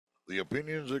The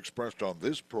opinions expressed on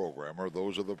this program are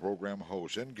those of the program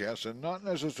hosts and guests and not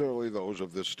necessarily those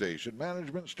of this station,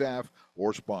 management, staff,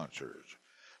 or sponsors.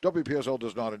 WPSL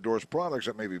does not endorse products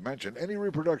that may be mentioned. Any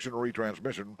reproduction or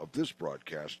retransmission of this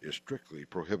broadcast is strictly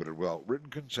prohibited without written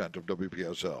consent of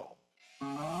WPSL.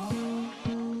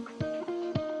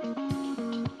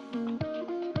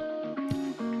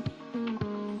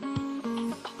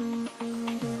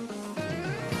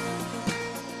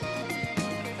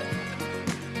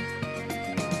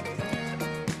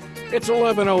 It's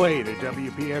 11:08 at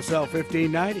WPSL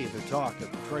 1590, the talk of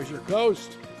the Treasure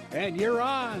Coast. And you're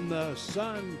on the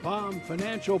Sun Palm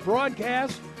Financial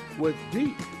Broadcast with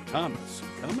D. Thomas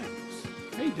Cummings.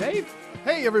 Hey, Dave.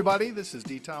 Hey, everybody. This is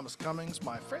D. Thomas Cummings.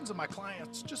 My friends and my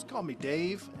clients just call me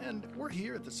Dave. And we're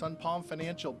here at the Sun Palm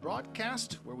Financial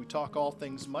Broadcast, where we talk all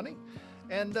things money.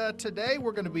 And today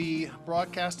we're going to be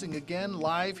broadcasting again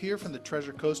live here from the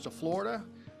Treasure Coast of Florida.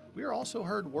 We are also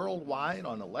heard worldwide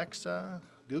on Alexa,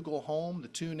 Google Home, the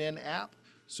TuneIn app.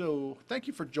 So thank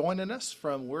you for joining us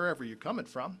from wherever you're coming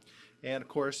from. And of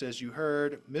course, as you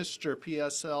heard, Mr.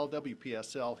 PSL,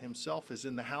 WPSL himself is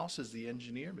in the house as the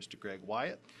engineer, Mr. Greg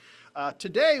Wyatt.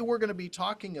 Today, we're going to be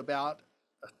talking about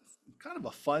kind of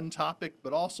a fun topic,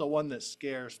 but also one that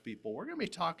scares people. We're going to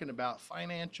be talking about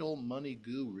financial money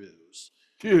gurus.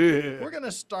 Yeah. We're going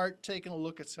to start taking a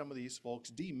look at some of these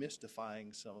folks,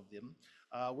 demystifying some of them.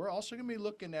 We're also going to be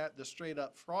looking at the straight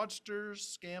up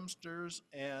fraudsters, scamsters,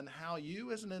 and how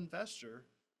you as an investor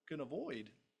can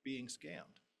avoid being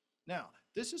scammed. Now,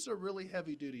 this is a really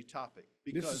heavy duty topic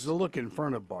because This is a look in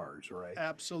front of bars, right?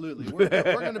 absolutely we're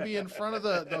going to be in front of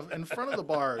the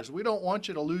bars. We don't want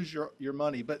you to lose your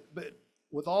money, but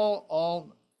with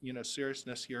all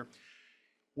seriousness here,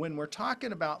 when we're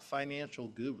talking about financial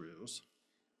gurus,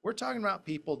 we're talking about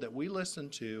people that we listen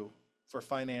to for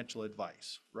financial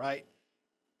advice, right?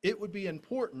 It would be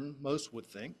important, most would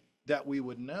think, that we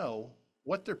would know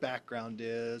what their background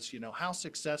is, how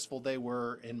successful they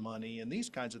were in money and these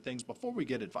kinds of things before we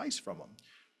get advice from them.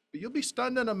 But you'll be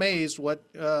stunned and amazed what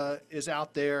is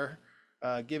out there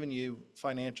giving you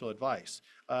financial advice.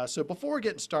 So before we're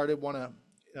getting started, want to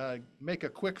make a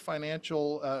quick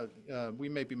financial, we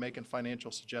may be making financial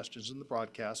suggestions in the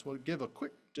broadcast. We'll give a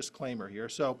quick disclaimer here.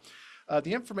 So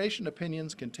the information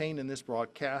opinions contained in this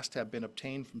broadcast have been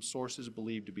obtained from sources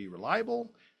believed to be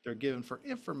reliable. They're given for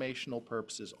informational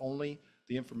purposes only.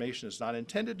 The information is not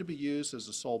intended to be used as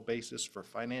the sole basis for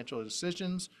financial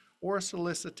decisions or a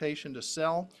solicitation to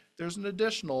sell. There's an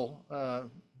additional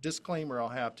disclaimer I'll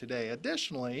have today.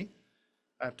 Additionally,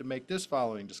 I have to make this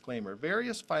following disclaimer.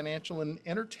 Various financial and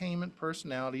entertainment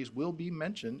personalities will be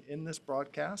mentioned in this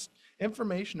broadcast.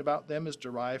 Information about them is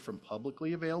derived from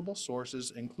publicly available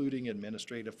sources, including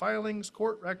administrative filings,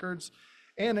 court records,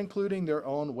 and including their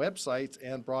own websites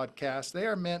and broadcasts. They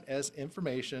are meant as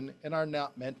information and are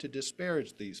not meant to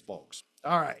disparage these folks.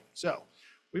 All right, so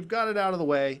we've got it out of the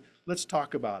way. Let's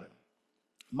talk about it.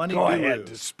 Money Go gurus. ahead,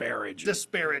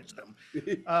 disparage them.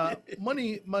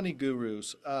 Money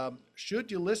gurus. Should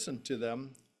you listen to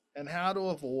them, and how to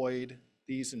avoid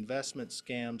these investment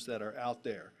scams that are out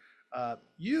there?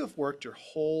 You have worked your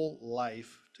whole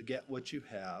life to get what you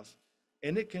have,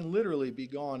 and it can literally be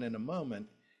gone in a moment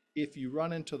if you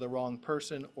run into the wrong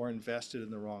person or invested in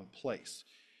the wrong place.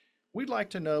 We'd like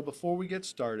to know, before we get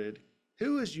started,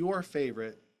 who is your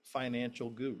favorite financial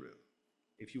guru?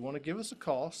 If you want to give us a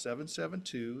call,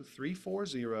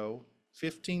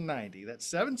 772-340-1590. That's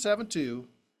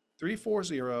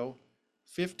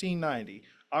 772-340-1590.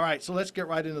 All right, so let's get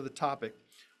right into the topic.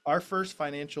 Our first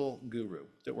financial guru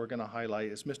that we're going to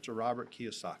highlight is Mr. Robert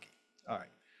Kiyosaki. All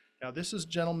right. Now, this is a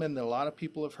gentleman that a lot of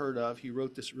people have heard of. He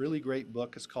wrote this really great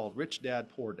book. It's called Rich Dad,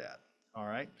 Poor Dad. All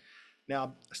right.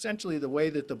 Now, essentially, the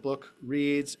way that the book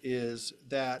reads is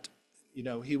that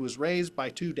he was raised by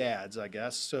two dads, I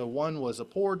guess. So one was a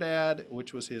poor dad,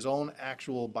 which was his own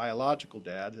actual biological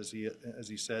dad, as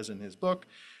he says in his book.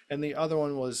 And the other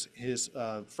one was his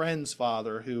friend's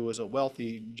father, who was a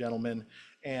wealthy gentleman.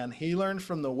 And he learned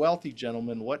from the wealthy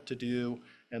gentleman what to do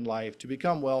in life to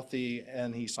become wealthy.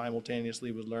 And he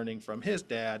simultaneously was learning from his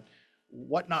dad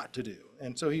what not to do.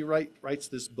 And so he writes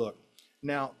this book.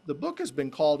 Now, the book has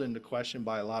been called into question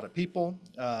by a lot of people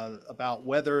about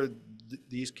whether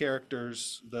these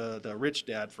characters, the rich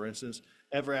dad, for instance,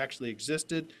 ever actually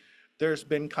existed. There's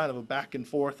been kind of a back and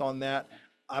forth on that.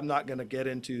 I'm not going to get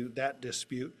into that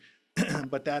dispute,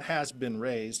 but that has been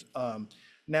raised.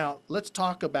 Now, let's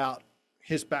talk about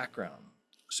his background.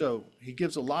 So he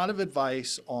gives a lot of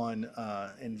advice on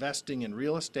investing in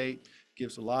real estate,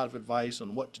 gives a lot of advice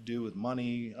on what to do with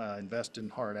money, invest in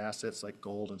hard assets like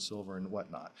gold and silver and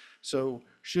whatnot. So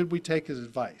should we take his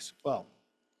advice? Well,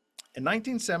 In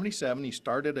 1977, he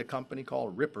started a company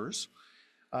called Rippers.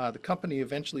 The company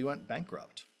eventually went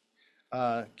bankrupt.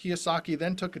 Kiyosaki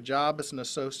then took a job as an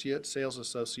sales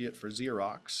associate for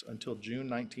Xerox until June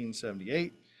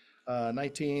 1978.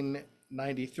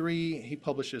 1993, he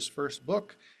published his first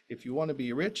book, If You Want to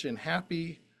Be Rich and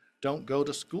Happy, Don't Go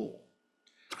to School.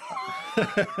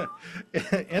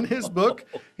 In his book,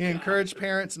 he encouraged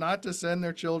parents not to send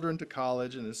their children to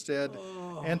college and instead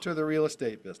enter the real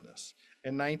estate business.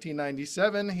 In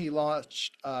 1997, he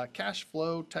launched Cash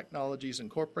Flow Technologies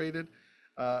Incorporated,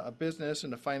 a business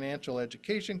and a financial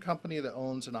education company that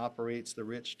owns and operates the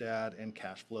Rich Dad and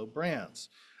Cash Flow brands.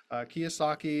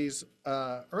 Kiyosaki's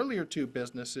earlier two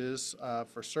businesses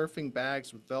for surfing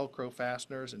bags with Velcro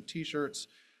fasteners and T-shirts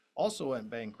also went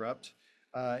bankrupt.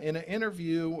 In an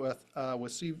interview with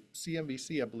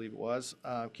CNBC, I believe it was,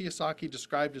 Kiyosaki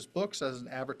described his books as an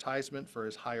advertisement for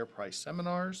his higher price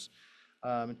seminars.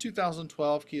 In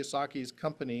 2012, Kiyosaki's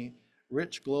company,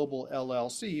 Rich Global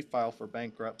LLC, filed for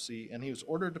bankruptcy, and he was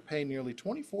ordered to pay nearly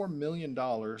 $24 million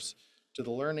to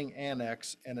the Learning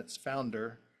Annex and its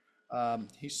founder.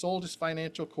 He sold his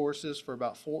financial courses for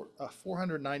about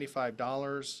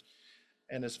 $495.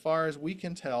 And as far as we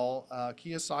can tell,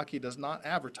 Kiyosaki does not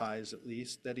advertise, at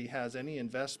least, that he has any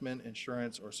investment,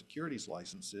 insurance, or securities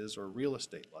licenses or real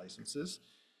estate licenses.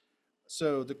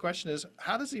 So the question is,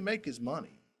 how does he make his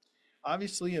money?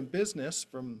 Obviously, in business,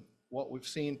 from what we've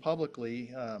seen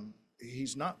publicly,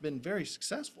 he's not been very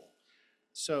successful.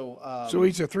 So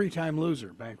he's a three-time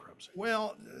loser, bankruptcy.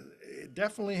 Well, it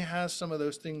definitely has some of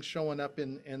those things showing up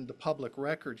in the public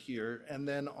record here. And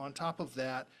then on top of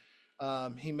that,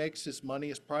 he makes his money.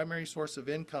 His primary source of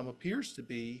income appears to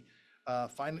be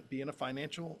being a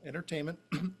financial entertainment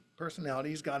personality.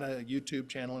 He's got a YouTube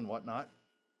channel and whatnot,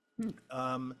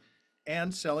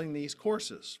 and selling these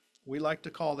courses. We like to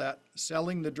call that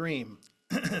selling the dream.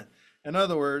 In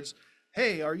other words,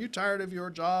 hey, are you tired of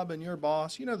your job and your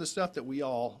boss? You know, the stuff that we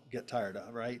all get tired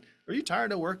of, right? Are you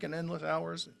tired of working endless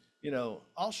hours? You know,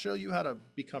 I'll show you how to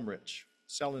become rich,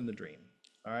 selling the dream.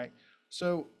 All right.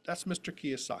 So that's Mr.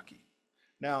 Kiyosaki.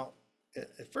 Now,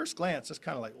 at first glance, it's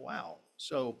kind of like, wow.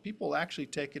 So people actually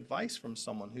take advice from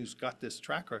someone who's got this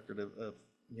track record of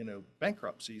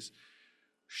bankruptcies.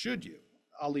 Should you?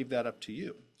 I'll leave that up to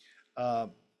you.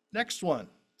 Next one.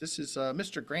 This is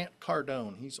Mr. Grant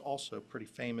Cardone. He's also pretty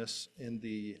famous in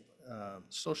the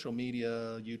social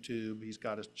media, YouTube. He's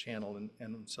got his channel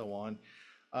and so on.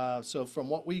 So from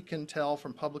what we can tell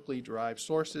from publicly derived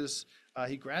sources,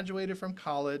 he graduated from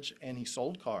college and he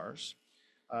sold cars.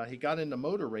 He got into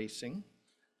motor racing,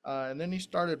 and then he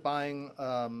started buying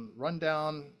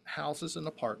rundown houses and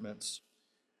apartments.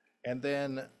 And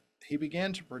then he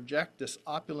began to project this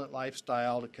opulent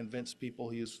lifestyle to convince people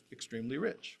he was extremely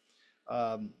rich.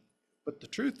 But the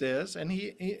truth is, and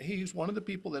he's one of the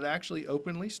people that actually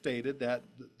openly stated that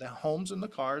the homes and the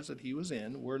cars that he was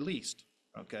in were leased.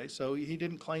 Okay, so he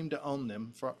didn't claim to own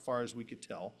them, far as we could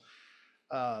tell.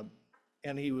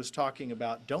 And he was talking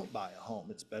about don't buy a home,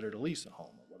 it's better to lease a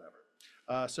home or whatever.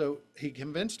 So he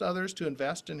convinced others to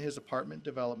invest in his apartment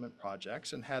development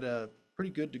projects and had a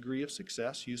pretty good degree of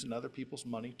success using other people's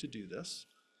money to do this.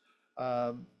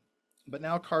 But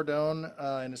now Cardone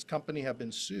and his company have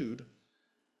been sued,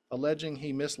 alleging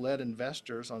he misled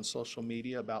investors on social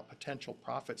media about potential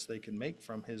profits they can make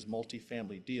from his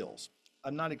multifamily deals.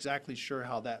 I'm not exactly sure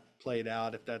how that played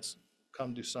out, if that's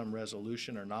come to some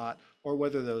resolution or not, or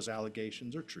whether those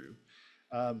allegations are true.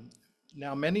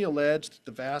 Now, many allege that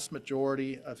the vast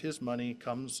majority of his money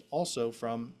comes also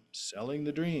from selling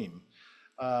the dream.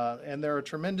 And there are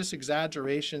tremendous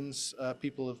exaggerations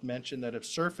people have mentioned that have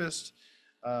surfaced,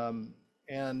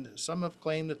 and some have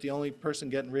claimed that the only person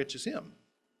getting rich is him.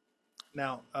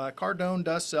 Now, Cardone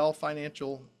does sell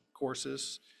financial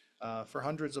courses for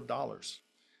hundreds of dollars,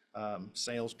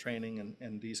 sales training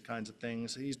and these kinds of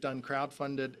things. He's done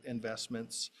crowdfunded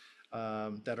investments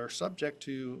that are subject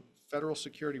to federal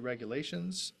security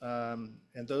regulations,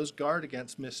 and those guard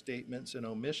against misstatements and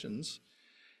omissions.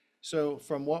 So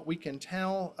from what we can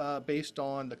tell, based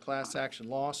on the class action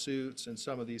lawsuits and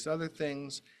some of these other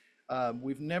things,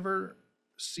 we've never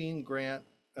seen Grant,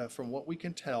 from what we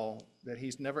can tell, that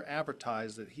he's never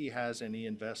advertised that he has any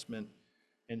investment,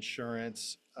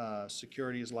 insurance,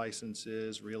 securities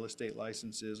licenses, real estate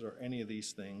licenses, or any of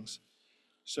these things.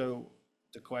 So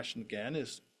the question again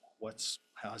is,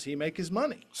 how does he make his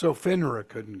money? So FINRA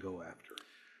couldn't go after him.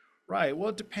 Right, well,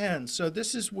 it depends. So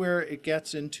this is where it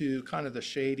gets into kind of the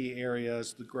shady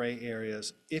areas, the gray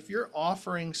areas. If you're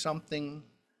offering something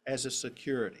as a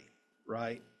security,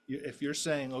 right? If you're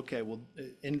saying, okay, well,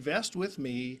 invest with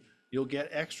me, you'll get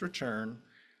X return,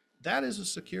 that is a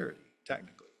security,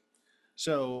 technically.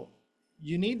 So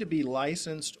you need to be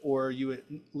licensed, or you at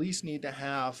least need to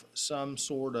have some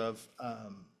sort of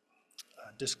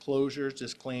disclosures,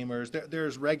 disclaimers.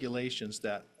 There's regulations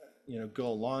that go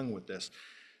along with this.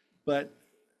 But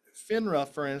FINRA,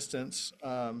 for instance,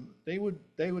 they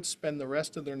would spend the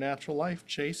rest of their natural life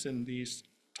chasing these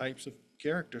types of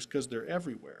characters because they're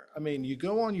everywhere. I mean, you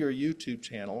go on your YouTube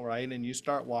channel, right, and you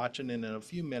start watching, and in a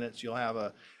few minutes you'll have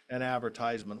an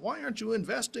advertisement. Why aren't you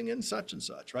investing in such and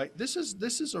such, right? This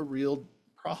is a real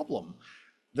problem.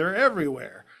 They're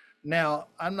everywhere. Now,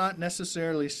 I'm not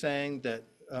necessarily saying that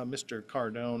Mr.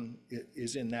 Cardone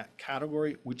is in that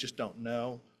category. We just don't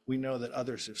know. We know that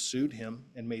others have sued him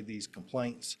and made these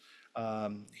complaints.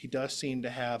 He does seem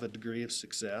to have a degree of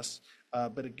success.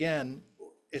 But again,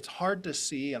 it's hard to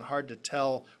see and hard to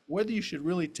tell whether you should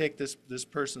really take this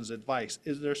person's advice.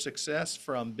 Is there success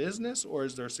from business, or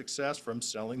is there success from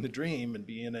selling the dream and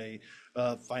being a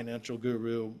financial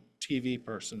guru TV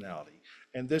personality?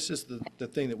 And this is the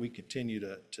thing that we continue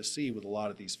to see with a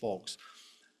lot of these folks.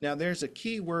 Now, there's a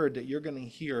key word that you're going to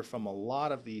hear from a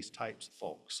lot of these types of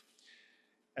folks.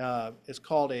 It's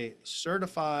called a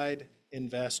certified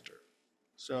investor.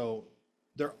 So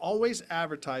they're always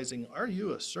advertising, are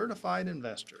you a certified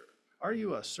investor? Are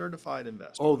you a certified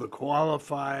investor? Oh, the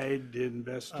qualified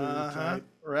investor type?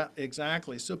 Right,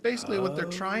 exactly. So basically what they're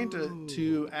trying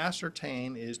to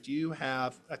ascertain is, do you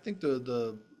have, I think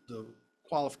the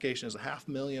qualification is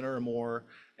 $500,000 or more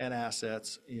in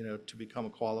assets, to become a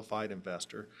qualified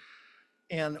investor.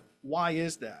 And why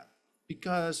is that?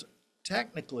 Because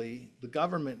technically the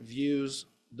government views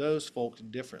those folks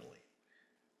differently.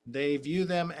 They view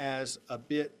them as a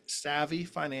bit savvy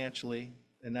financially,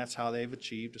 and that's how they've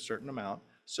achieved a certain amount.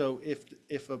 So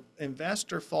if an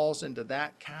investor falls into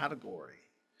that category,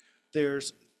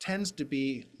 there's tends to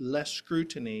be less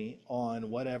scrutiny on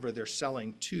whatever they're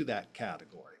selling to that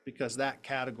category, because that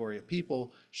category of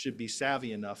people should be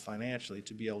savvy enough financially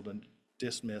to be able to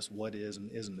dismiss what is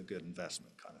and isn't a good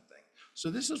investment kind of thing.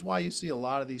 So this is why you see a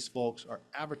lot of these folks are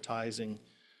advertising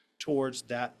towards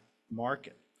that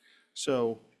market.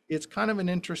 So it's kind of an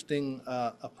interesting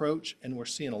approach, and we're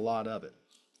seeing a lot of it.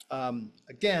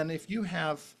 Again, if you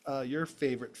have your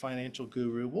favorite financial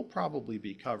guru, we'll probably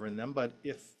be covering them, but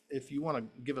if you want to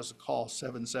give us a call,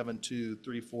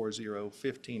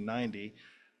 772-340-1590,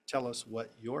 tell us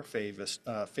what your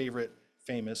favorite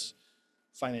famous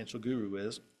financial guru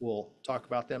is. We'll talk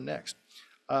about them next.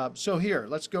 So here,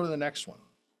 let's go to the next one.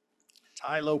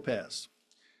 Tai Lopez.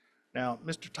 Now,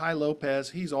 Mr. Tai Lopez,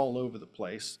 he's all over the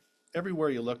place. Everywhere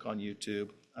you look on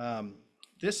YouTube.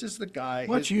 This is the guy.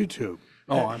 What's YouTube?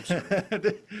 Oh, I'm sorry.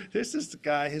 This is the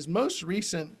guy, his most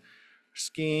recent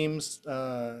schemes,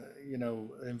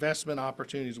 investment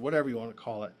opportunities, whatever you want to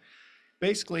call it.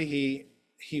 Basically,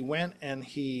 he went and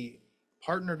he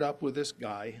partnered up with this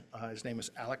guy. His name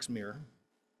is Alex Muir,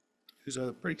 who's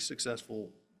a pretty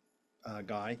successful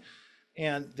guy.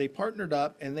 And they partnered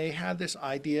up, and they had this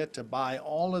idea to buy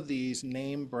all of these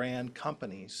name brand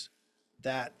companies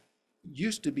that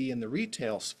used to be in the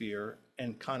retail sphere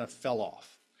and kind of fell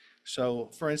off.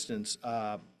 So, for instance,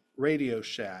 Radio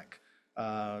Shack,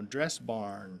 Dress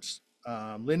Barns,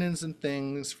 Linens and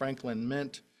Things, Franklin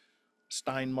Mint,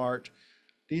 Steinmart,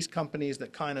 these companies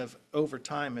that kind of over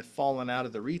time have fallen out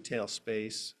of the retail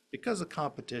space because of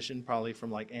competition, probably from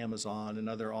like Amazon and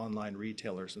other online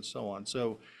retailers and so on.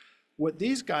 So what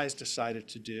these guys decided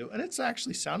to do, and it's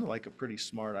actually sounded like a pretty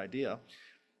smart idea,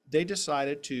 they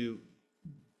decided to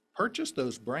purchase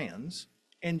those brands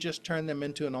and just turn them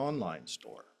into an online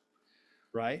store,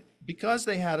 right? Because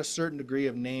they had a certain degree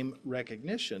of name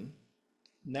recognition,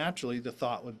 naturally the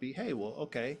thought would be, hey, well,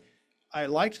 okay, I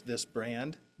liked this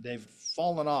brand, they've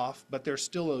fallen off, but there's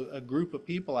still a group of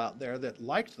people out there that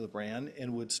liked the brand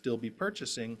and would still be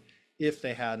purchasing if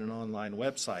they had an online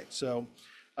website. So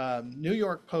New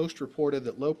York Post reported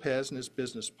that Lopez and his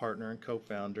business partner and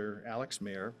co-founder, Alex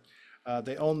Muir,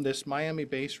 they own this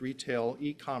Miami-based retail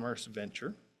e-commerce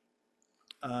venture.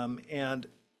 And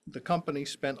the company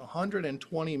spent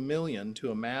 $120 million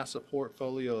to amass a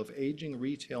portfolio of aging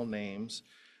retail names,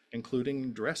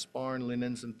 including Dress Barn,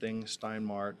 Linens and Things,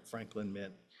 Steinmart, Franklin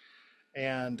Mint.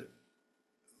 And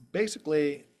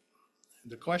basically,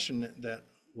 the question that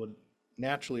would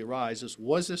naturally arise is,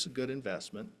 was this a good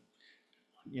investment?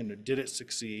 Did it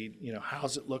succeed?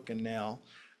 How's it looking now?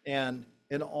 And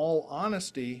in all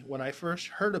honesty, when I first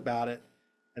heard about it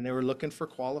and they were looking for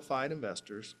qualified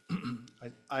investors,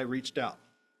 I reached out.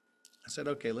 I said,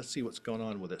 okay, let's see what's going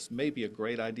on with this. Maybe a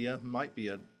great idea, might be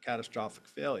a catastrophic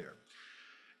failure.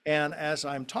 And as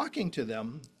I'm talking to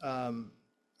them,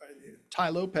 Ty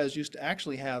Lopez used to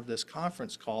actually have this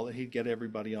conference call that he'd get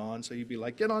everybody on. So he'd be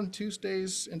like, get on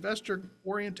Tuesday's investor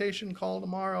orientation call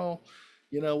tomorrow.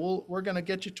 You know, we're going to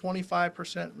get you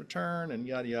 25% return and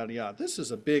yada, yada, yada. This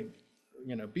is a big,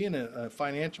 you know, being a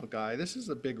financial guy, this is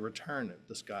a big return that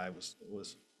this guy was,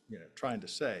 you know, trying to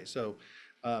say. So,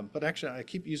 but actually I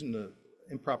keep using the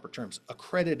improper terms,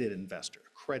 accredited investor.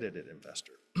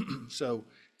 So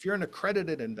if you're an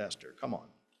accredited investor, come on.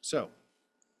 So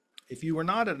if you were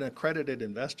not an accredited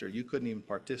investor, you couldn't even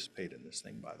participate in this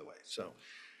thing, by the way. So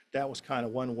that was kind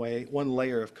of one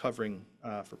layer of covering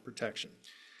for protection.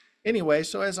 Anyway,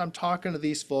 so as I'm talking to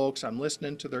these folks, I'm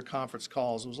listening to their conference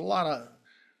calls. There was a lot of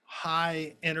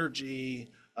high energy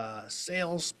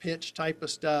sales pitch type of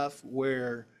stuff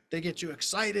where they get you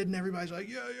excited and everybody's like,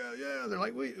 yeah. They're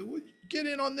like, we get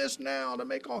in on this now to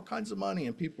make all kinds of money,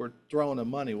 and people are throwing them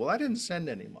money. Well, I didn't send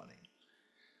any money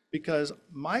because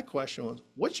my question was,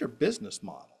 what's your business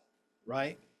model,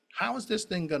 right? How is this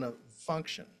thing going to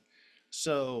function?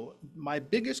 So my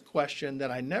biggest question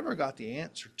that I never got the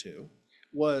answer to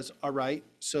was, all right,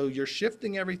 so you're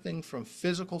shifting everything from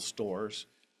physical stores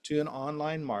to an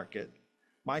online market.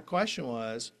 My question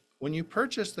was, when you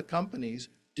purchased the companies,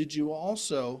 did you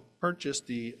also purchase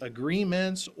the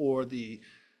agreements or the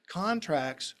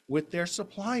contracts with their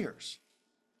suppliers?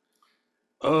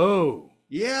 Oh.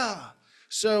 Yeah.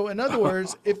 So in other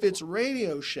words, if it's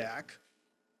Radio Shack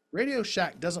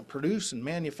doesn't produce and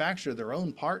manufacture their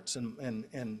own parts and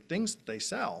things that they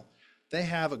sell. They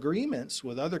have agreements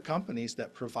with other companies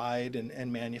that provide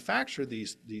and manufacture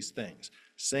these things.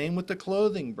 Same with the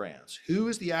clothing brands. Who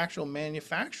is the actual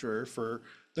manufacturer for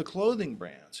the clothing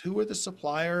brands? Who are the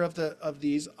supplier of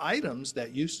these items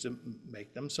that used to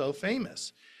make them so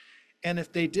famous? And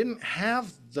if they didn't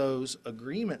have those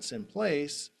agreements in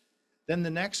place, then the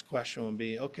next question would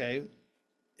be, okay,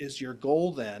 is your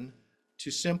goal then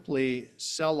to simply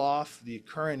sell off the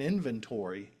current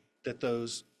inventory that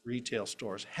those retail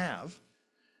stores have?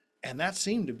 And that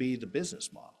seemed to be the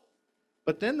business model.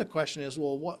 But then the question is,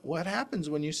 well, what happens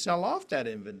when you sell off that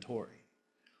inventory?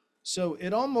 So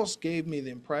it almost gave me the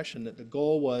impression that the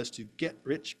goal was to get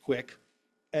rich quick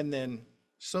and then,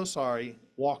 so sorry,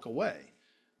 walk away.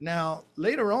 Now,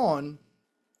 later on,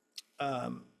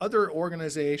 other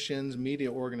organizations,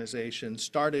 media organizations,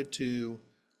 started to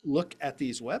look at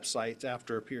these websites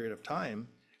after a period of time,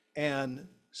 and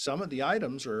some of the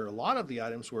items, or a lot of the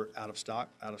items, were out of stock.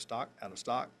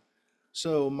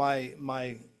 So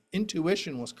my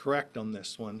intuition was correct on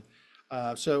this one.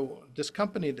 So this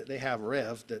company that they have,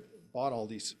 Rev, that bought all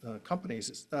these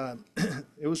companies,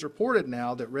 it was reported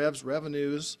now that Rev's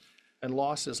revenues and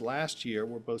losses last year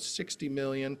were both 60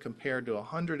 million compared to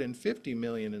 150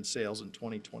 million in sales in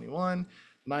 2021,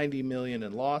 90 million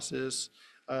in losses,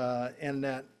 and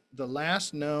that the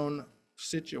last known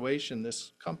situation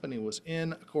this company was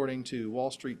in, according to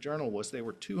Wall Street Journal, was they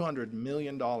were $200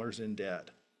 million in debt.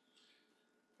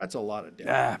 That's a lot of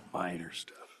debt. Minor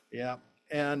stuff. Yeah.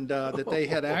 And that they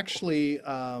had actually,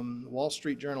 Wall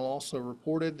Street Journal also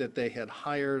reported that they had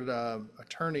hired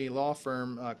attorney law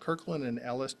firm Kirkland and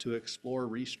Ellis to explore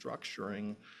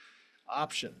restructuring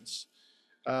options.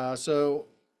 So,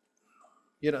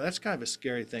 you know, that's kind of a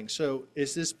scary thing. So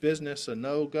is this business a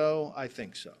no-go? I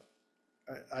think so.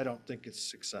 I don't think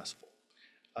it's successful.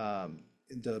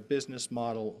 The business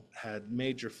model had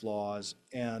major flaws,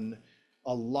 and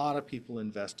a lot of people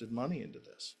invested money into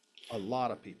this, a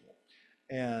lot of people.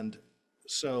 And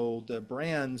so the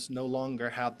brands no longer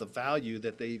have the value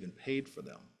that they even paid for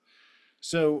them.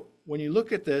 So when you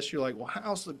look at this, you're like, well,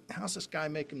 how's this guy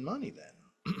making money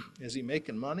then? Is he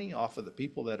making money off of the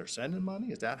people that are sending money?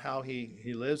 Is that how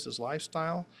he lives his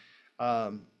lifestyle?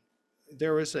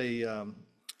 There was a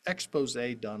expose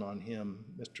done on him,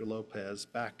 Mr. Lopez,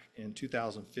 back in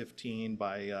 2015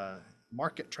 by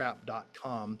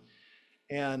markettrap.com.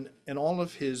 And in all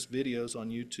of his videos on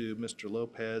YouTube, Mr.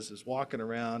 Lopez is walking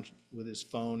around with his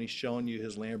phone. He's showing you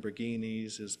his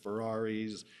Lamborghinis, his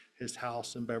Ferraris, his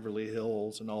house in Beverly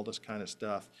Hills, and all this kind of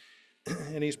stuff.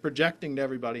 And he's projecting to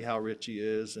everybody how rich he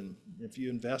is. And if you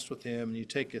invest with him and you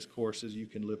take his courses, you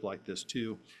can live like this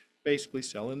too. Basically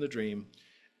selling the dream.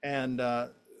 And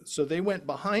so they went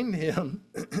behind him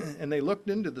and they looked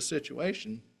into the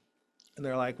situation. And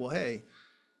they're like, well, hey,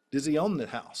 does he own the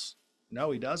house?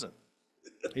 No, he doesn't.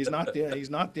 He's not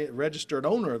the registered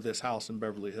owner of this house in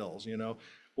Beverly Hills, you know.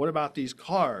 What about these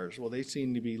cars? Well, they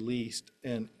seem to be leased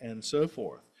and so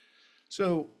forth.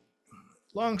 So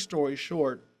long story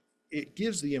short, it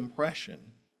gives the impression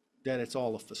that it's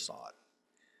all a facade.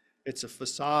 It's a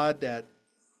facade that,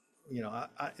 you know,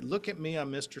 I look at me,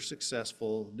 I'm Mr.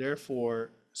 Successful,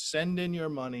 therefore send in your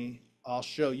money, I'll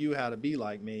show you how to be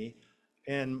like me.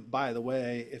 And by the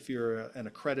way, if you're an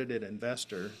accredited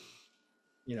investor,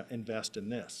 invest in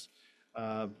this.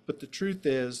 But the truth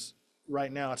is,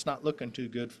 right now, it's not looking too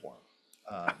good for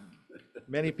him.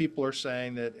 Many people are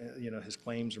saying that, his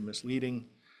claims are misleading.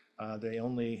 They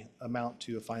only amount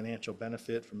to a financial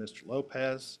benefit for Mr.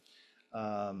 Lopez.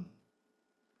 And,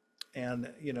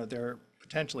 there are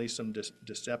potentially some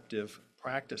deceptive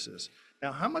practices.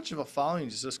 Now, how much of a following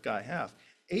does this guy have?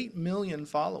 8 million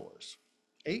followers.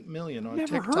 8 million on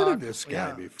Never TikTok. heard of this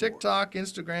guy before. TikTok,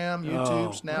 Instagram, YouTube, Oh,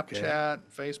 Snapchat,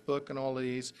 Facebook, and all of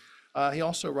these. He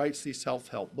also writes these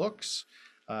self-help books,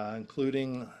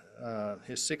 including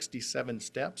his 67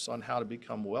 steps on how to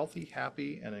become wealthy,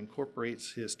 happy, and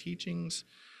incorporates his teachings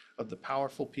of the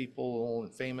powerful people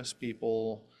and famous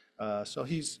people. So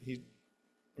he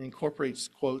incorporates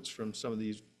quotes from some of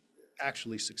these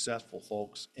actually successful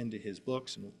folks into his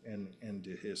books and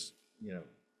into his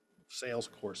sales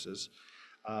courses.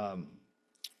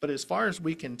 But as far as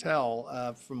we can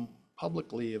tell from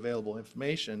publicly available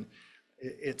information,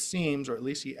 it seems, or at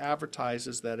least he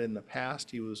advertises, that in the past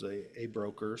he was a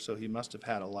broker, so he must have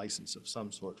had a license of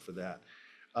some sort for that.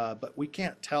 But we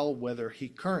can't tell whether he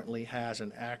currently has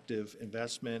an active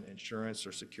investment, insurance,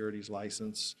 or securities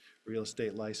license, real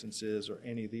estate licenses, or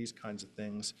any of these kinds of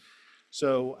things.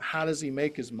 So how does he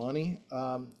make his money?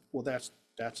 Well, that's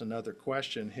another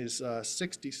question. His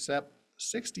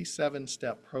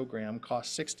 67-step program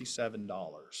costs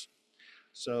 $67.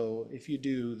 So if you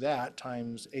do that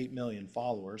times 8 million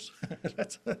followers,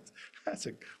 that's a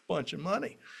bunch of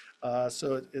money.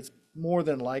 So it's more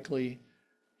than likely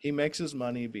he makes his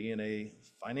money being a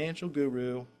financial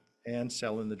guru and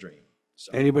selling the dream.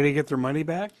 So, Anybody get their money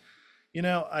back?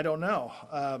 I don't know.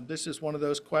 This is one of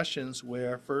those questions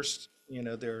where first,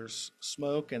 there's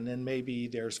smoke and then maybe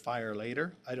there's fire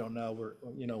later. I don't know. We're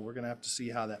going to have to see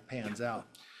how that pans out.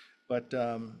 But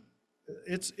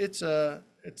it's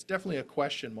definitely a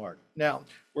question mark. Now,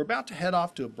 we're about to head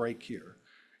off to a break here.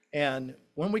 And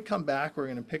when we come back, we're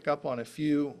going to pick up on a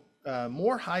few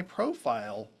more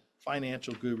high-profile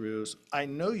financial gurus I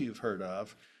know you've heard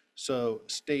of. So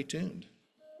stay tuned.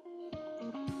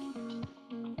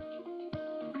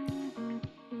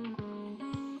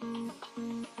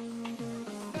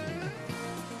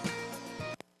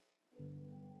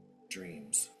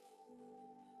 Dreams.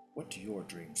 What do your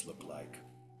dreams look like?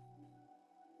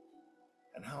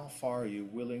 And how far are you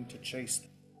willing to chase them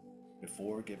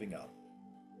before giving up?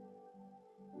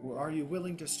 Or are you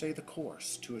willing to stay the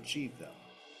course to achieve them?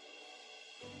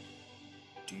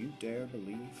 Do you dare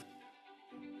believe?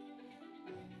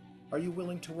 Are you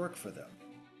willing to work for them,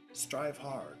 strive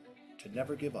hard, to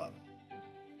never give up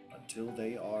until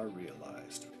they are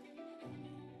realized?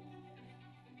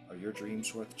 Are your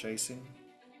dreams worth chasing?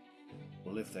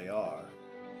 Well, if they are,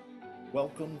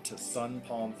 welcome to Sun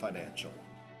Palm Financial,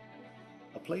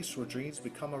 a place where dreams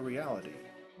become a reality.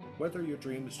 Whether your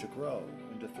dream is to grow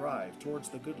and to thrive towards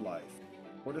the good life,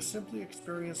 or to simply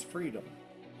experience freedom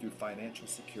through financial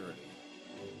security,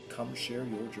 come share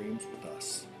your dreams with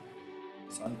us.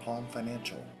 Sun Palm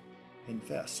Financial.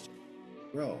 Invest,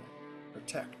 grow,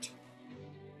 protect.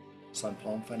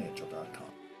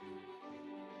 sunpalmfinancial.com.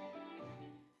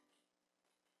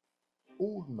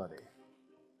 Old money.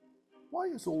 Why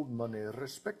is old money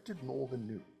respected more than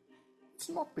new? It's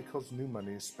not because new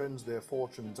money spends their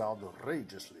fortunes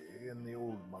outrageously and the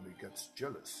old money gets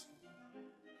jealous.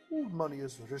 Old money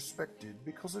is respected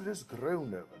because it has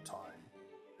grown over time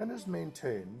and is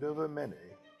maintained over many,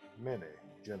 many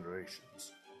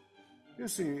generations. You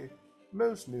see,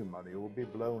 most new money will be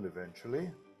blown eventually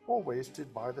or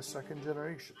wasted by the second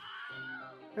generation.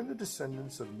 And the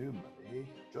descendants of new money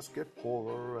just get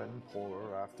poorer and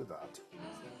poorer after that.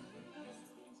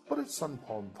 But at Sun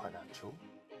Palm Financial,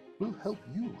 we'll help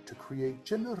you to create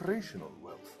generational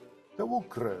wealth that will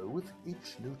grow with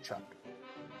each new chapter.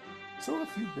 So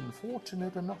if you've been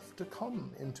fortunate enough to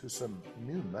come into some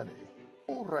new money,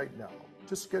 call right now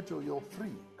to schedule your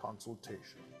free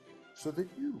consultation so that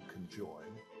you can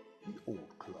join the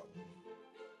old club.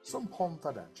 Sun Palm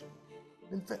Financial.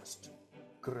 Invest,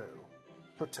 grow,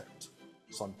 protect.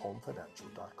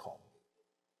 sunpalmfinancial.com.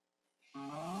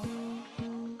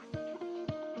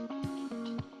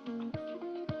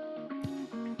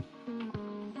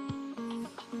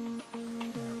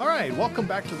 All right, welcome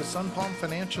back to the Sun Palm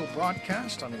Financial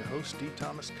broadcast. I'm your host, D.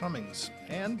 Thomas Cummings.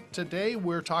 And today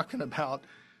we're talking about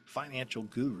financial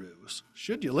gurus.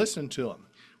 Should you listen to them?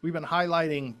 We've been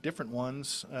highlighting different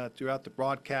ones throughout the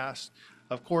broadcast.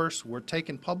 Of course, we're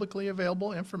taking publicly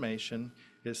available information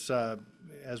It's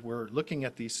as we're looking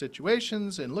at these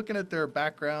situations and looking at their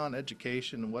background,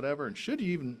 education, and whatever, and should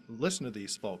you even listen to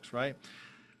these folks, right?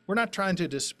 We're not trying to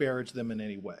disparage them in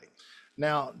any way.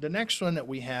 Now, the next one that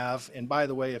we have, and by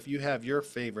the way, if you have your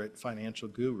favorite financial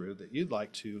guru that you'd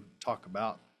like to talk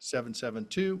about,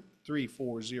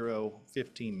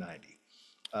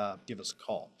 772-340-1590. Give us a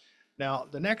call. Now,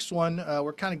 the next one,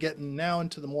 we're kind of getting now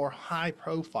into the more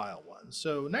high-profile ones.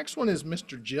 So next one is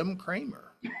Mr. Jim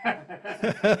Cramer.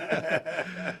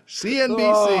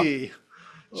 CNBC.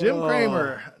 Jim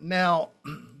Cramer. Now,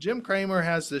 Jim Cramer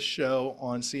has this show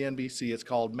on CNBC. It's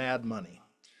called Mad Money.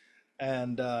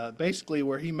 And basically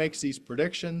where he makes these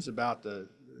predictions about the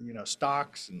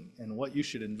stocks and what you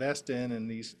should invest in and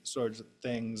these sorts of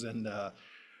things. And,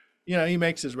 he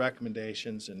makes his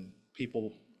recommendations, and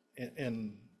people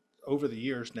and over the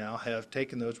years now have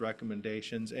taken those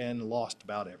recommendations and lost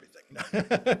about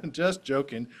everything. Just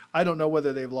joking. I don't know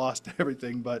whether they've lost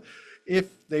everything, but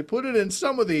if they put it in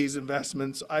some of these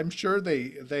investments, I'm sure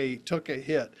they took a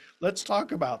hit. Let's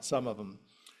talk about some of them.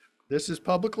 This is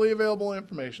publicly available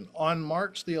information. On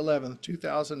March the 11th,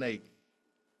 2008,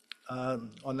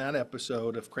 on that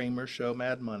episode of Cramer's show,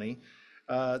 Mad Money,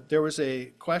 there was a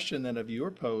question that a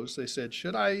viewer posed. They said,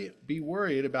 should I be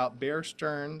worried about Bear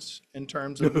Stearns in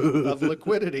terms of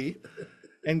liquidity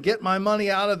and get my money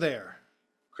out of there?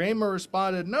 Cramer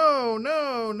responded, no,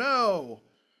 no, no.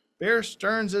 Bear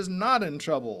Stearns is not in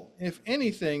trouble. If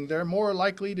anything, they're more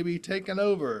likely to be taken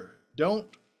over. Don't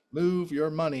move your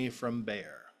money from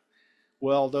Bear.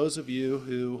 Well, those of you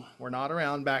who were not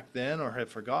around back then or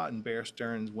have forgotten, Bear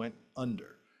Stearns went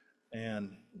under.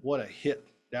 And what a hit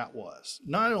that was.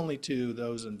 Not only to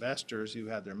those investors who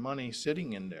had their money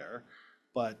sitting in there,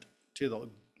 but to the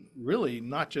really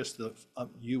not just the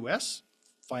U.S.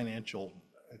 financial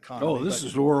economy. Oh, this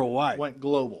is worldwide. Went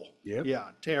global. Yep. Yeah,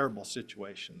 terrible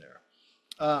situation there.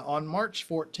 On March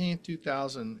 14th,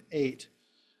 2008,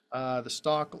 the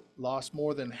stock lost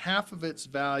more than half of its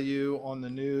value on the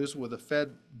news with a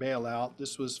Fed bailout.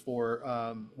 This was for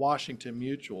Washington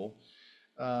Mutual.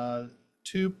 $2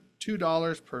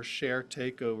 per share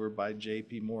takeover by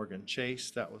JP Morgan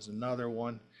Chase. That was another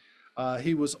one.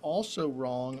 He was also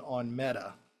wrong on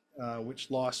Meta, which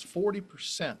lost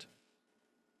 40%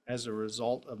 as a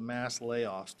result of mass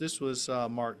layoffs. This was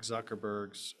Mark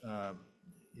Zuckerberg's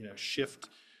shift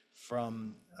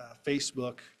from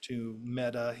Facebook to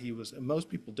Meta. Most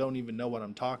people don't even know what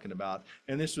I'm talking about.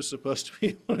 And this was supposed to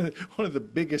be one of the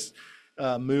biggest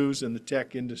moves in the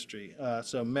tech industry.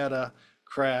 So Meta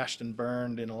crashed and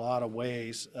burned in a lot of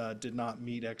ways, did not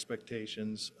meet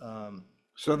expectations.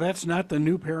 So that's not the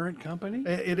new parent company?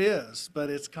 It is, but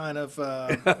it's kind of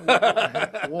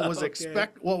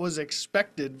what was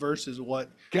expected versus what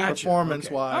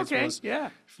performance-wise was.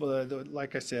 Yeah.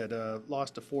 Like I said,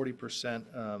 lost a 40%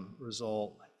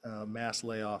 result. Mass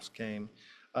layoffs came.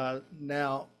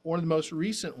 Now, one of the most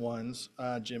recent ones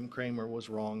Jim Cramer was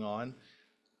wrong on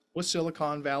was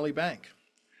Silicon Valley Bank.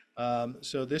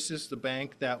 So this is the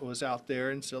bank that was out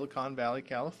there in Silicon Valley,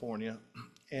 California,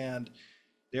 and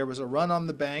there was a run on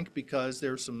the bank because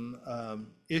there were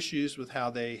some issues with how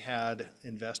they had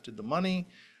invested the money.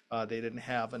 They didn't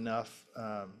have enough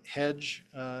hedge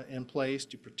in place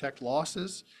to protect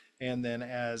losses, and then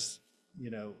as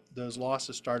those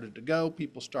losses started to go,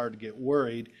 people started to get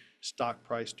worried. Stock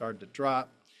price started to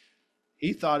drop.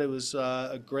 He thought it was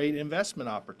a great investment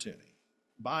opportunity.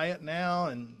 Buy it now,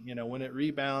 and when it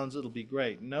rebounds, it'll be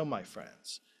great. No, my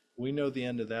friends, we know the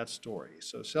end of that story.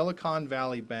 So Silicon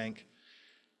Valley Bank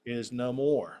is no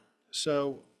more.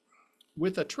 So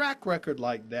with a track record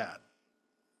like that,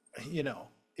 I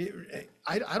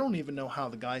don't even know how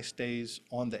the guy stays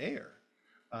on the air.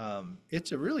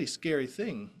 It's a really scary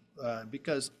thing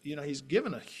because he's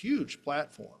given a huge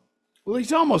platform. Well,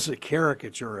 he's almost a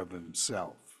caricature of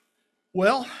himself.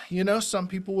 Well, some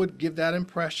people would give that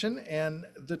impression, and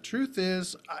the truth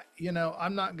is,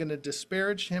 I'm not going to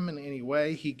disparage him in any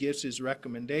way. He gives his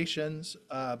recommendations,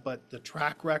 but the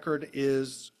track record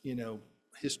is,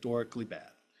 historically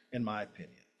bad, in my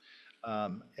opinion.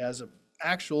 As an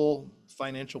actual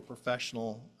financial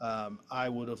professional, I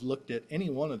would have looked at any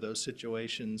one of those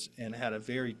situations and had a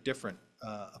very different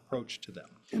approach to them.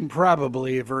 In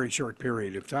probably a very short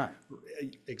period of time.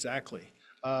 Exactly.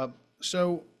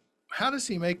 So how does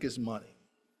he make his money?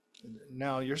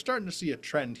 Now, you're starting to see a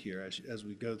trend here as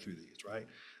we go through these, right?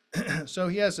 So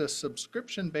he has a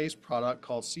subscription-based product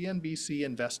called CNBC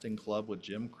Investing Club with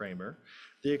Jim Cramer.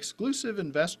 The exclusive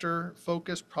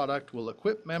investor-focused product will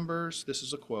equip members, this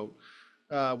is a quote,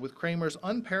 with Cramer's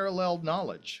unparalleled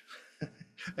knowledge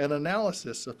and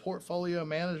analysis of portfolio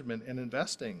management and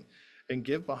investing, and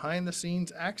give behind the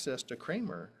scenes access to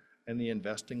Kramer and the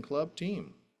Investing Club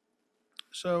team.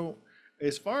 So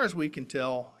as far as we can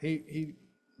tell, he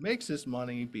makes his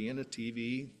money being a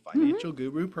TV financial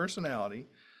guru personality,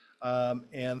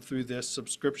 and through this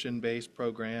subscription-based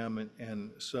program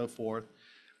and so forth,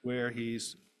 where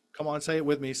he's, come on, say it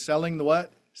with me, selling the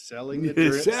what? Selling the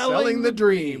dream. Selling the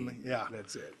dream. Yeah.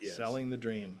 That's it. Yes. Selling the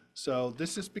dream. So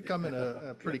this is becoming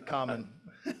a pretty common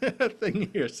thing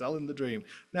here, selling the dream.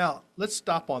 Now, let's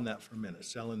stop on that for a minute,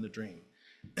 selling the dream.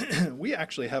 We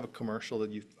actually have a commercial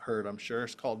that you've heard, I'm sure.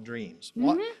 It's called Dreams.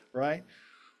 What, right?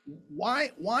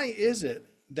 Why is it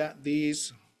that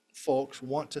these folks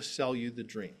want to sell you the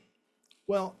dream?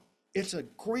 Well, it's a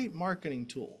great marketing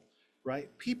tool,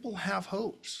 right? People have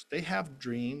hopes. They have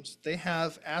dreams. They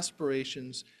have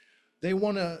aspirations. They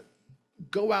want to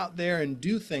go out there and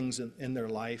do things in their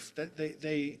life that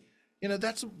they, you know,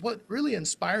 that's what really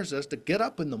inspires us to get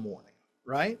up in the morning,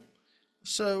 right?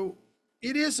 So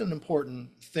it is an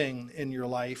important thing in your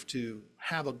life to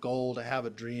have a goal, to have a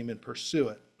dream and pursue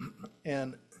it.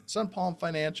 And Sun Palm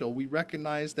Financial, we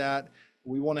recognize that.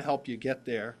 We want to help you get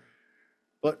there.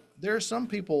 But there are some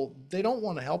people, they don't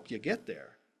want to help you get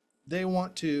there. They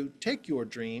want to take your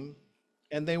dream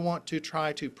and they want to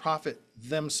try to profit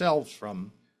themselves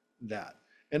from that.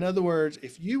 In other words,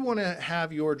 if you want to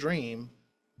have your dream,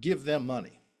 give them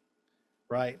money,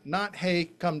 right? Not, hey,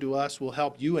 come to us, we'll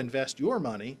help you invest your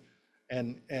money,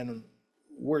 and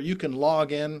where you can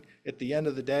log in at the end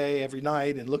of the day every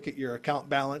night and look at your account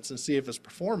balance and see if it's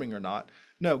performing or not.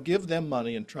 No, give them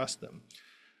money and trust them.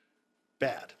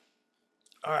 Bad.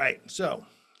 All right, so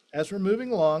as we're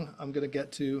moving along, I'm going to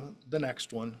get to the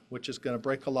next one, which is going to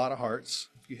break a lot of hearts.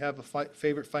 If you have a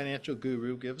favorite financial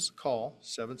guru, give us a call,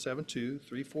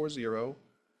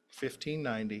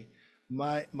 772-340-1590.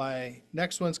 My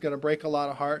next one's going to break a lot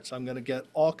of hearts. I'm going to get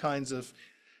all kinds of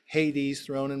Hades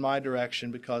thrown in my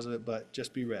direction because of it, but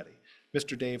just be ready.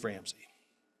 Mr. Dave Ramsey.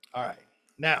 All right,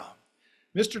 now,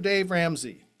 Mr. Dave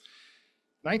Ramsey.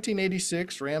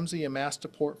 1986, Ramsey amassed a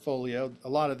portfolio. A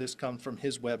lot of this comes from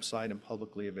his website and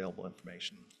publicly available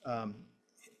information.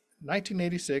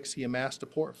 1986, he amassed a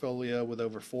portfolio with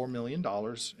over $4 million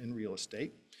in real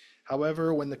estate.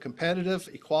 However, when the Competitive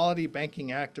Equality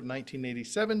Banking Act of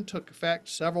 1987 took effect,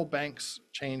 several banks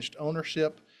changed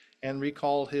ownership and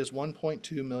recalled his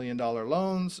 $1.2 million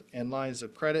loans and lines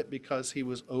of credit because he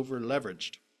was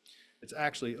over-leveraged. It's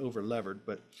actually over-levered,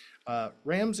 but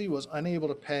Ramsey was unable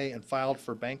to pay and filed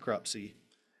for bankruptcy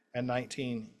in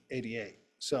 1988.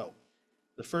 So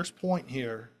the first point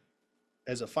here,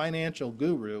 as a financial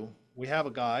guru, we have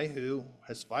a guy who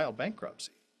has filed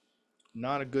bankruptcy.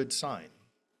 Not a good sign.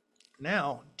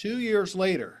 Now, 2 years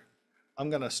later,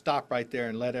 I'm going to stop right there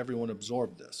and let everyone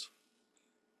absorb this.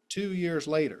 2 years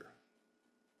later,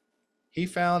 he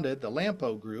founded the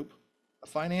Lampo Group, a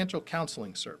financial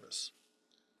counseling service.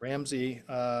 Ramsey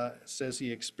says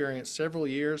he experienced several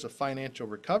years of financial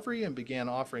recovery and began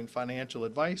offering financial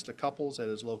advice to couples at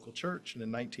his local church. And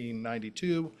in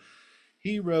 1992,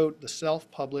 he wrote his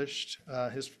self-published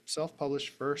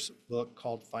first book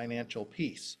called Financial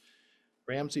Peace.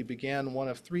 Ramsey began one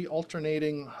of 3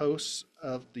 alternating hosts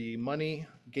of the Money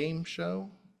Game Show.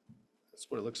 That's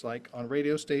what it looks like, on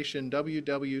radio station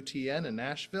WWTN in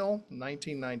Nashville in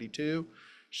 1992.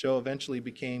 Show eventually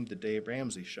became the Dave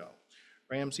Ramsey Show,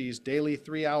 Ramsey's daily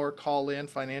 3-hour call-in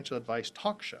financial advice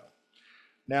talk show.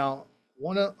 Now,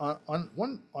 on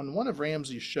one of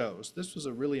Ramsey's shows, this was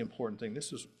a really important thing.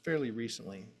 This was fairly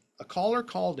recently. A caller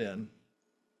called in,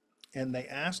 and they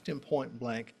asked him point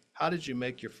blank, how did you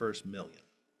make your first million,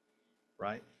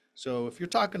 right? So if you're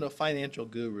talking to a financial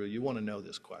guru, you want to know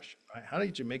this question, right? How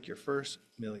did you make your first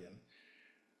million?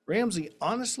 Ramsey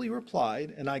honestly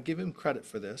replied, and I give him credit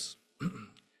for this,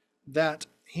 that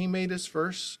he made his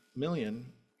first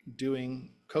million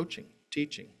doing coaching,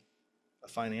 teaching,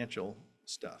 financial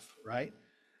stuff, right?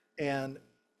 And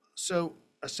so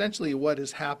essentially what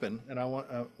has happened, and I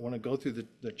want to go through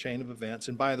the chain of events.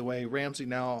 And by the way, Ramsey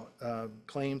now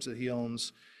claims that he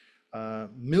owns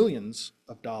millions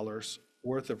of dollars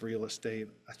worth of real estate.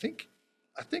 I think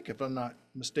if I'm not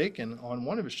mistaken, on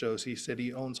one of his shows, he said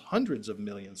he owns hundreds of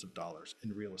millions of dollars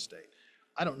in real estate.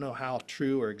 I don't know how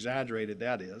true or exaggerated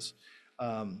that is.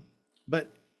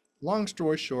 But long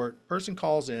story short, person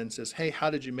calls in, says, hey, how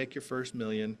did you make your first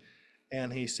million?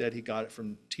 And he said he got it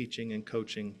from teaching and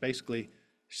coaching, basically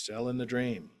selling the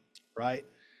dream, right?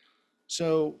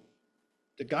 So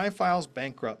the guy files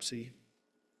bankruptcy,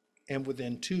 and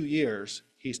within 2 years,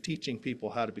 he's teaching people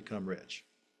how to become rich,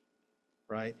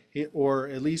 right? Or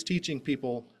at least teaching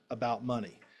people about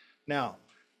money. Now,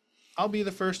 I'll be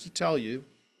the first to tell you,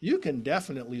 you can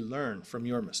definitely learn from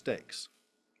your mistakes,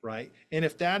 right? And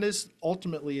if that is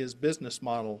ultimately his business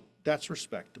model, that's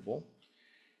respectable.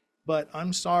 But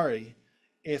I'm sorry,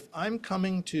 if I'm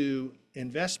coming to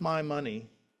invest my money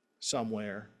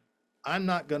somewhere, I'm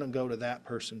not going to go to that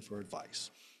person for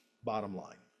advice, bottom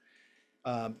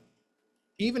line.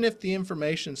 Even if the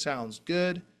information sounds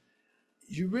good,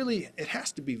 it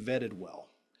has to be vetted well.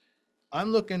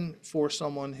 I'm looking for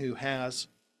someone who has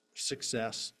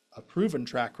success, a proven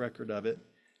track record of it,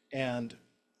 and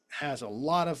has a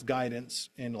lot of guidance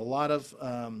and a lot of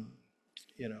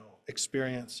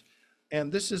experience.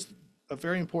 And this is a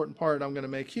very important part I'm going to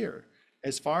make here.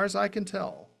 As far as I can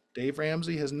tell, Dave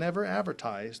Ramsey has never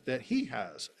advertised that he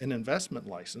has an investment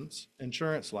license,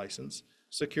 insurance license,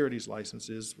 securities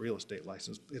licenses, real estate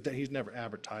license, that he's never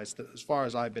advertised that, as far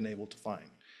as I've been able to find.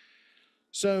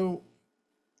 So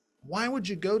why would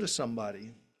you go to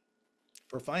somebody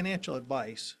for financial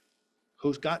advice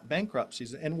who's got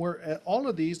bankruptcies? And all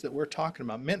of these that we're talking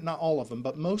about, not all of them,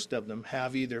 but most of them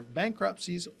have either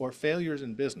bankruptcies or failures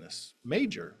in business,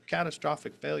 major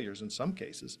catastrophic failures in some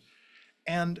cases,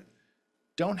 and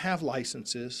don't have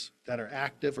licenses that are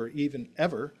active or even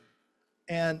ever.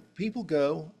 And people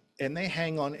go and they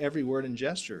hang on every word and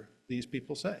gesture these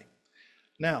people say.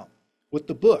 Now, with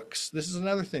the books, this is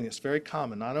another thing that's very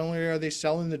common. Not only are they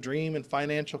selling the dream and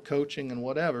financial coaching and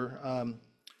whatever,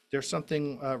 there's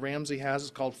something Ramsey has,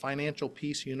 it's called Financial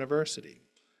Peace University.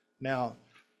 Now,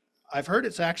 I've heard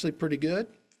it's actually pretty good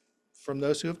from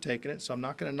those who have taken it, so I'm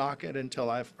not going to knock it until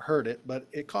I've heard it, but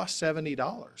it costs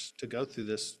 $70 to go through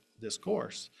this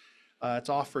course. It's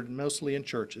offered mostly in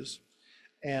churches.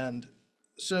 And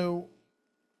so,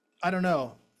 I don't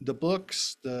know, the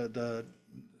books, the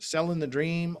selling the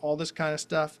dream, all this kind of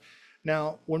stuff.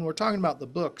 Now, when we're talking about the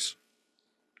books,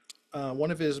 one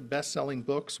of his best-selling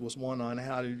books was one on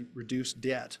how to reduce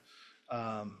debt.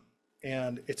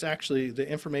 And it's actually, the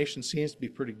information seems to be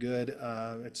pretty good.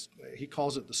 He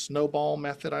calls it the snowball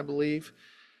method, I believe.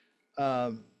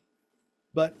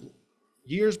 But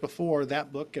years before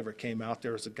that book ever came out,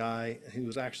 there was a guy who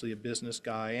was actually a business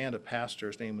guy and a pastor.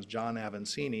 His name was John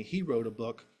Avancini. He wrote a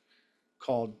book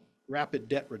called Rapid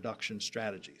Debt Reduction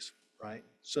Strategies, right?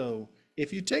 So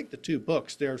if you take the two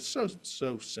books, they're so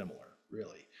similar,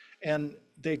 really. And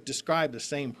they describe the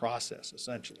same process,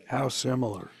 essentially. How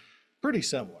similar? Pretty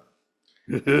similar.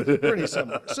 Pretty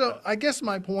similar. So I guess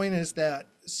my point is that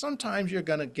sometimes you're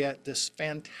going to get this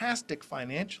fantastic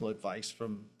financial advice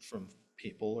from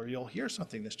people, or you'll hear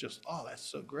something that's just, oh, that's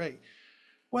so great.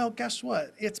 Well, guess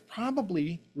what? It's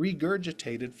probably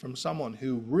regurgitated from someone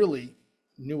who really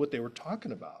knew what they were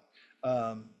talking about.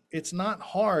 It's not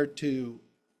hard to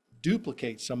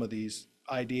duplicate some of these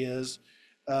ideas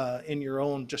in your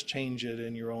own, just change it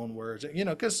in your own words,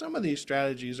 because some of these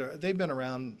strategies they've been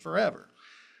around forever.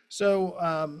 So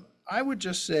I would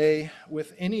just say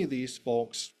with any of these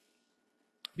folks,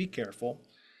 be careful.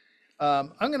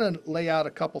 I'm going to lay out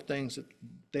a couple things that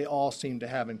they all seem to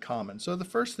have in common. So the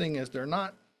first thing is they're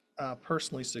not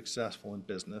personally successful in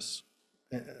business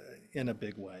in a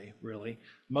big way, really.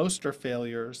 Most are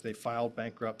failures. They filed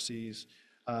bankruptcies.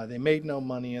 They made no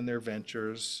money in their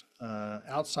ventures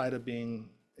outside of being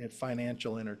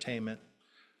financial entertainment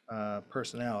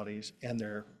personalities and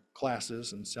their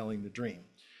classes and selling the dream.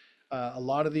 A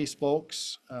lot of these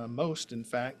folks, most in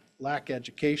fact, lack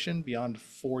education beyond a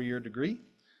 4-year degree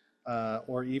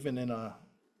or even in a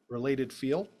related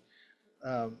field.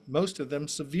 Most of them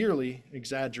severely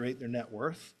exaggerate their net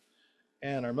worth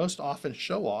and are most often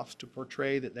show-offs to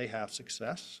portray that they have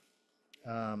success.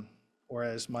 Or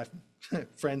as my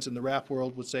friends in the rap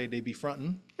world would say, they be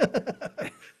frontin'.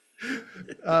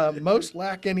 Most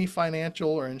lack any financial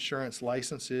or insurance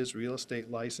licenses, real estate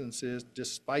licenses,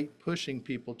 despite pushing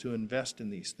people to invest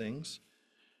in these things.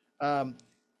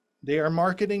 They are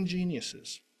marketing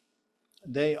geniuses.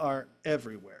 They are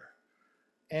everywhere.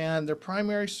 And their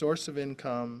primary source of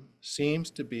income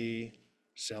seems to be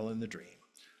selling the dream.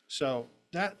 So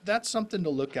that's something to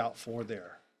look out for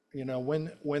there.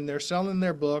 When they're selling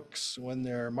their books, when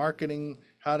they're marketing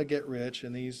how to get rich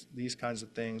and these kinds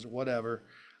of things, whatever.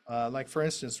 Like for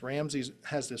instance, Ramsey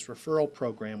has this referral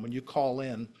program. When you call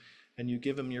in and you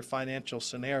give him your financial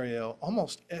scenario,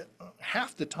 almost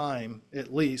half the time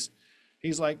at least,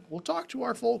 he's like, we'll talk to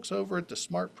our folks over at the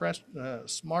Smart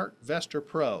Vestor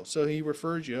Pro. So he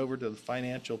refers you over to the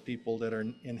financial people that are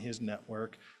in his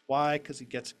network. Why? Because he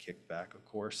gets a kickback, of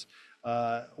course.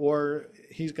 Or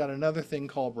he's got another thing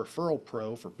called Referral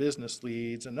Pro for business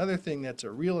leads, another thing that's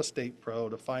a Real Estate Pro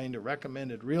to find a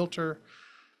recommended realtor.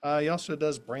 He also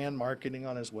does brand marketing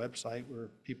on his website where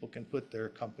people can put their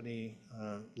company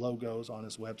logos on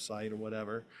his website or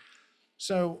whatever.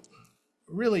 So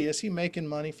really, is he making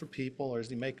money for people or is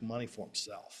he making money for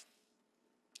himself?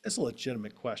 It's a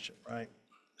legitimate question, right?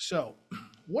 So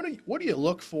what do you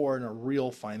look for in a real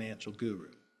financial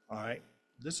guru? All right.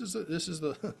 This is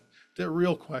the the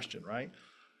real question, right?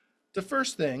 The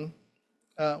first thing,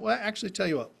 well, actually tell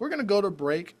you what, we're going to go to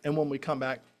break, and when we come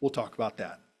back, we'll talk about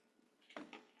that.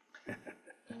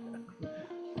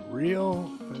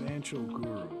 Real financial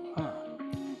guru, huh?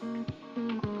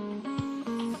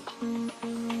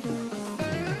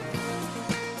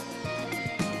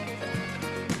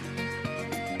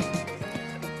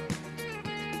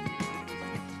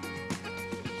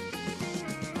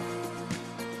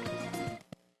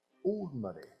 Old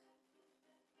money.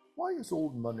 Why is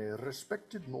old money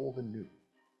respected more than new?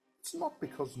 It's not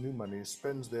because new money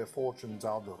spends their fortunes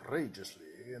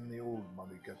outrageously and the old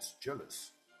money gets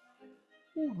jealous.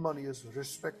 Old money is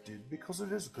respected because it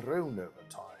has grown over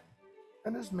time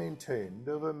and is maintained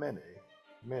over many,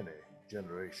 many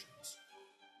generations.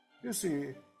 You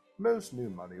see, most new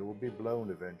money will be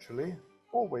blown eventually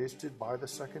or wasted by the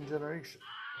second generation.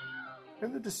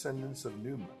 And the descendants of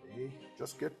new money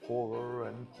just get poorer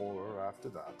and poorer after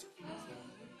that.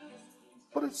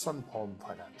 But at Sun Palm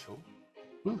Financial,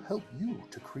 we'll help you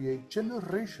to create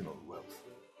generational wealth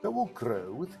that will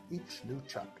grow with each new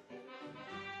chapter.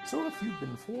 So if you've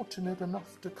been fortunate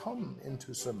enough to come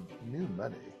into some new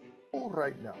money, call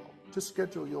right now to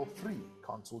schedule your free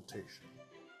consultation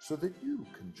so that you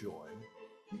can join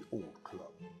the old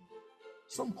club.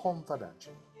 Sun Palm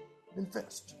Financial.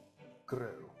 Invest,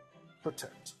 grow,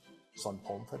 protect.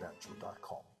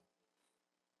 sunpalmfinancial.com.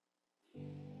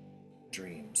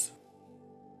 Dreams.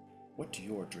 What do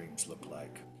your dreams look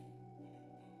like?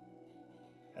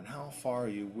 And how far are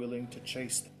you willing to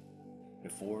chase them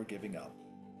before giving up?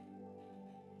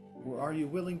 Or are you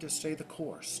willing to stay the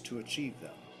course to achieve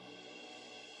them?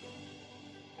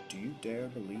 Do you dare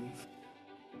believe?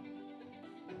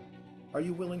 Are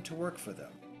you willing to work for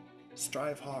them,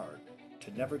 strive hard,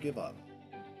 to never give up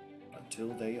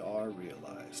until they are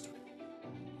realized?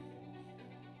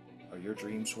 Are your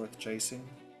dreams worth chasing?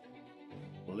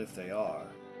 Well, if they are,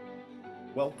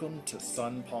 welcome to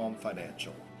Sun Palm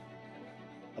Financial,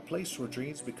 a place where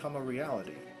dreams become a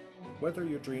reality. Whether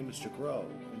your dream is to grow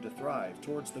and to thrive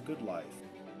towards the good life,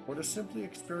 or to simply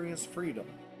experience freedom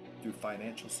through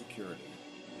financial security,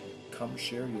 come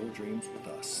share your dreams with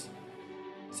us.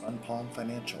 Sun Palm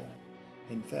Financial.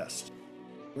 Invest,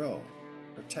 grow,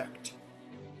 protect.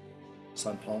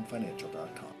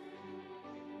 sunpalmfinancial.com.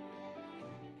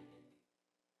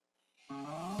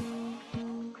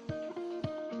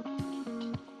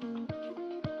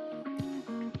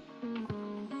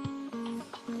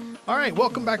 All right,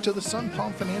 welcome back to the Sun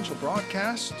Palm Financial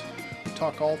Broadcast. We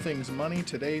talk all things money.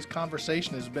 Today's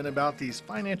conversation has been about these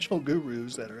financial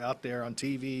gurus that are out there on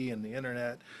TV and the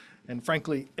internet and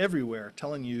frankly everywhere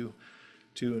telling you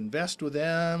to invest with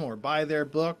them or buy their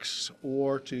books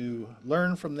or to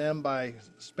learn from them by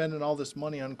spending all this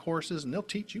money on courses, and they'll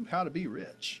teach you how to be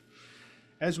rich.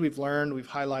 As we've learned, we've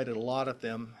highlighted a lot of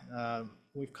them.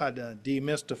 We've kind of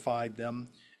demystified them,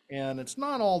 and it's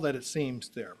not all that it seems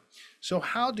there. So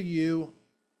how do you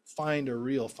find a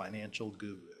real financial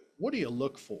guru? What do you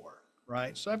look for,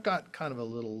 right? So I've got kind of a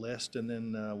little list, and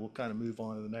then we'll kind of move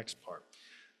on to the next part.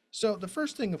 So the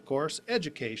first thing, of course,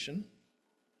 education.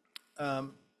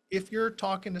 If you're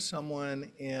talking to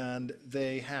someone and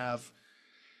they have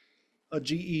a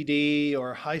GED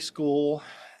or high school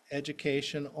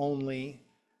education only,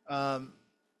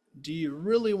 do you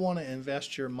really want to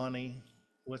invest your money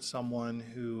with someone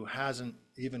who hasn't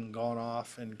even gone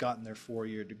off and gotten their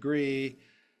 4-year degree,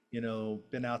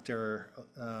 been out there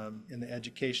in the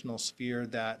educational sphere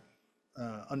that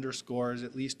underscores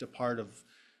at least a part of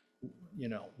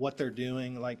what they're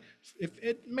doing? Like, if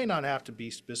it may not have to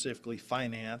be specifically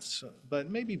finance, but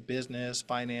maybe business,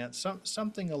 finance,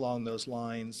 something along those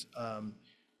lines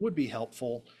would be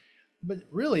helpful. But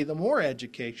really, the more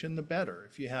education, the better.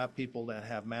 If you have people that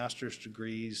have master's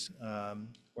degrees,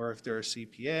 or if they're a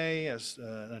CPA, as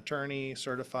an attorney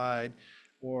certified,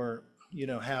 or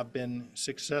have been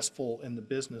successful in the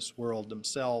business world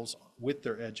themselves with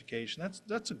their education,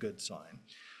 that's a good sign.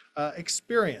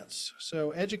 Experience.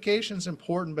 So education is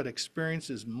important, but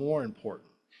experience is more important.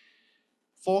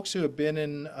 Folks who have been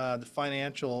in the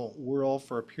financial world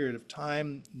for a period of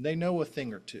time, they know a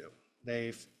thing or two.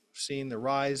 They've seen the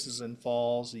rises and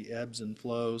falls, the ebbs and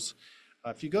flows.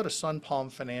 If you go to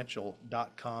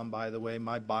sunpalmfinancial.com, by the way,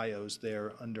 my bio's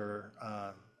there under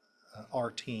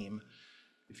our team.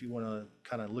 If you want to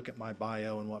kind of look at my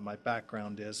bio and what my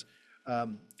background is,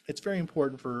 it's very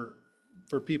important for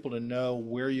people to know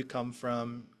where you come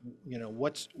from.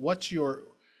 What's your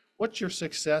what's your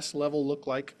success level look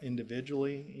like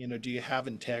individually? You know, do you have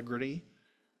integrity?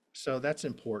 So that's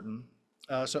important.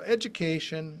 So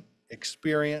education,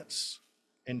 experience,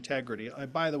 integrity.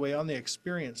 By the way, on the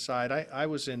experience side, I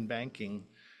was in banking.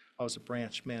 I was a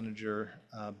branch manager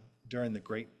during the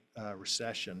Great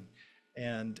Recession.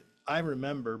 And I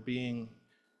remember being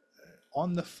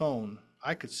on the phone.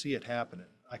 I could see it happening.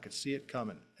 I could see it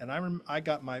coming. And I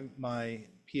got my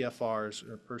PFRs,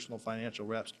 or personal financial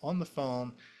reps, on the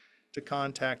phone to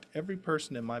contact every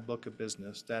person in my book of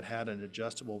business that had an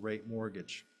adjustable rate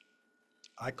mortgage.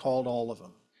 I called all of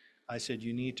them. I said,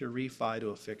 you need to refi to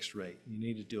a fixed rate. You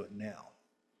need to do it now.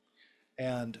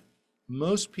 And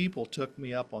most people took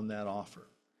me up on that offer.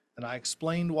 And I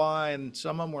explained why, and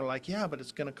some of them were like, yeah, but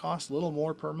it's going to cost a little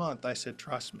more per month. I said,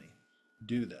 trust me,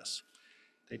 do this.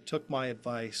 They took my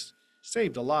advice,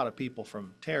 saved a lot of people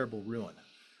from terrible ruin.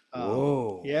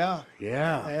 Whoa. Yeah.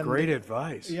 Yeah. And great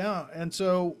advice. Yeah. And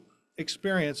so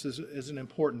experience is an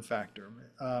important factor.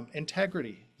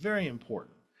 Integrity, very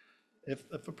important.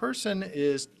 If a person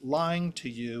is lying to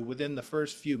you within the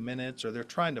first few minutes, or they're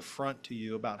trying to front to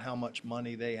you about how much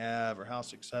money they have or how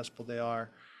successful they are,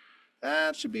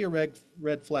 that should be a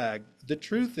red flag. The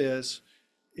truth is,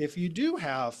 if you do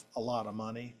have a lot of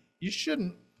money, you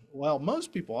shouldn't, well,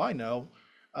 most people I know,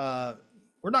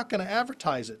 we're not going to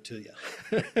advertise it to you.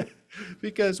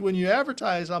 Because when you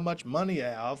advertise how much money you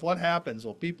have, what happens?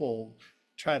 Well, people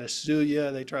try to sue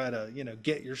you. They try to,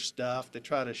 get your stuff. They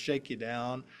try to shake you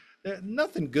down.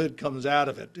 Nothing good comes out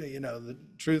of it,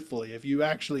 truthfully, if you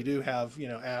actually do have,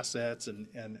 assets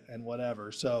and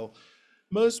whatever. So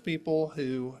most people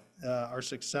who are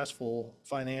successful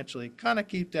financially kind of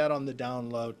keep that on the down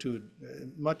low to as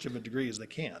much of a degree as they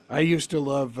can. I used to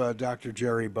love Dr.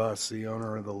 Jerry Buss, the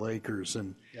owner of the Lakers,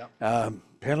 and Yeah.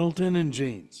 Pendleton and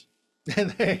jeans.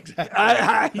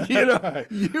 Exactly.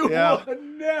 You Yeah. would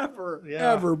never,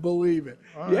 Yeah. ever believe it.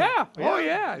 Right. Yeah. Oh,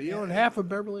 Yeah. yeah. You own half of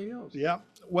Beverly Hills. Yeah.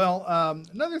 Well,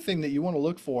 another thing that you want to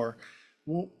look for,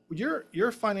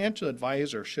 your financial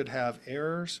advisor should have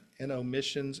errors and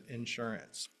omissions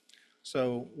insurance.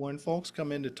 So when folks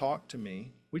come in to talk to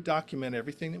me, we document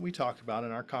everything that we talk about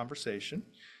in our conversation.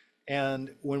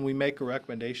 And when we make a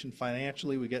recommendation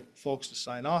financially, we get folks to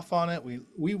sign off on it.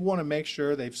 We want to make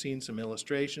sure they've seen some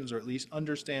illustrations, or at least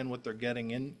understand what they're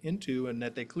getting into, and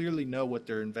that they clearly know what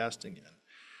they're investing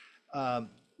in.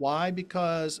 Why?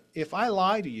 Because if I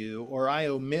lie to you or I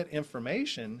omit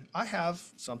information, I have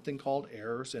something called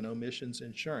errors and omissions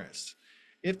insurance.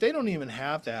 If they don't even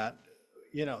have that,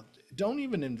 don't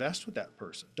even invest with that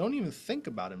person. Don't even think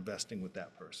about investing with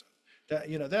that person.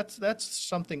 That's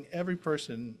something every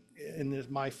person in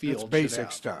my field should basic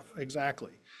have. stuff.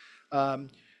 Exactly.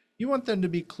 You want them to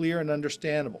be clear and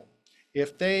understandable.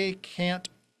 If they can't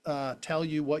tell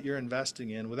you what you're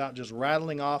investing in without just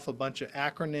rattling off a bunch of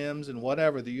acronyms and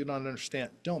whatever that you don't understand,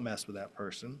 don't mess with that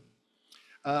person.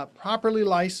 Properly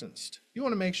licensed. You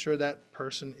want to make sure that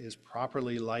person is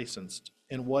properly licensed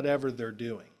in whatever they're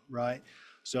doing, right?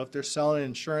 So if they're selling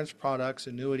insurance products,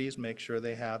 annuities, make sure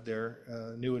they have their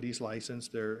annuities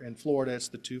licensed. In Florida, it's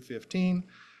the 215,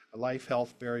 a life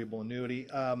health variable annuity.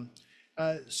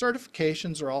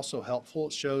 Certifications are also helpful.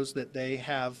 It shows that they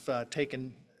have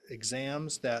taken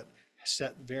exams that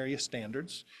set various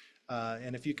standards.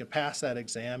 And if you can pass that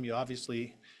exam, you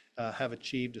obviously have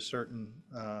achieved a certain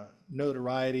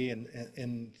notoriety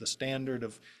in the standard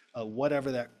of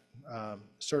whatever that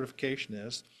certification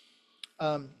is.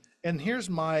 And here's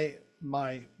my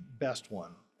best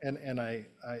one. And I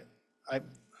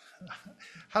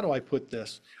how do I put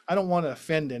this? I don't want to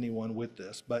offend anyone with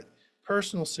this, but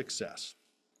personal success.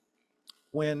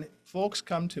 When folks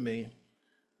come to me,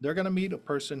 they're going to meet a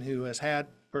person who has had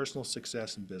personal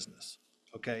success in business.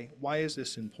 Okay? Why is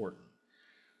this important?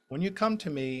 When you come to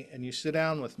me and you sit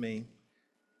down with me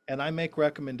and I make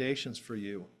recommendations for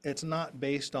you, it's not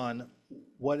based on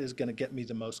what is going to get me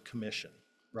the most commission,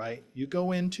 right? You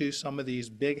go into some of these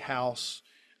big house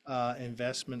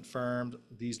investment firms,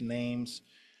 these names,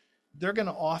 they're going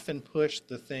to often push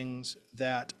the things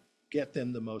that get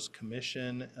them the most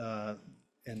commission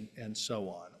and so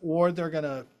on. Or they're going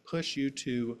to push you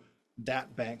to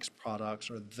that bank's products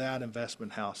or that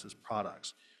investment house's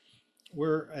products.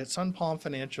 We're at Sun Palm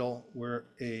Financial, we're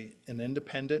an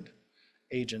independent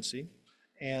agency,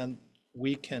 and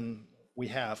we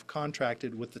have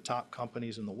contracted with the top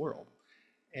companies in the world.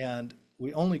 And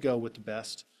we only go with the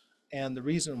best. And the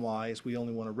reason why is we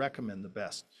only want to recommend the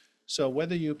best. So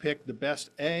whether you pick the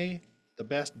best A, the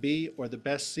best B, or the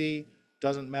best C,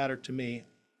 doesn't matter to me.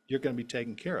 You're going to be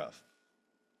taken care of.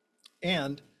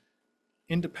 And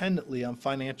independently, I'm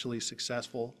financially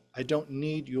successful. I don't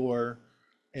need your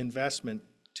investment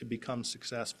to become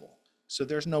successful. So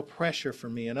there's no pressure for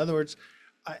me. In other words,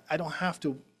 I don't have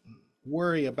to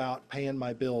worry about paying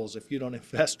my bills if you don't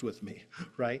invest with me,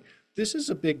 right? This is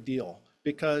a big deal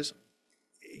because,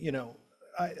 you know,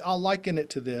 I'll liken it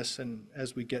to this, and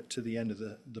as we get to the end of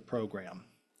the program,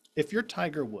 if you're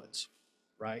Tiger Woods,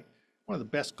 right, one of the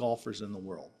best golfers in the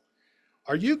world,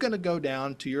 are you going to go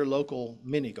down to your local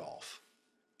mini golf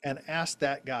and ask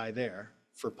that guy there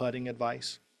for putting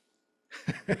advice?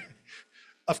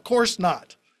 Of course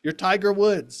not. You're Tiger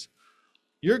Woods.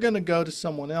 You're going to go to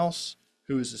someone else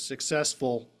who is a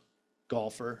successful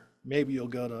golfer. Maybe you'll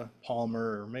go to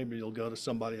Palmer, or maybe you'll go to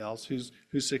somebody else who's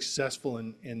successful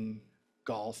in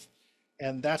golf.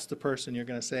 And that's the person you're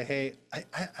going to say, hey,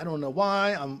 I don't know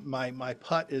why my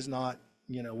putt is not,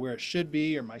 you know, where it should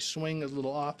be, or my swing is a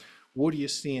little off. What are you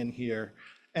seeing here?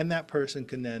 And that person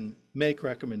can then make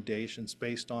recommendations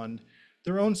based on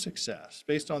their own success,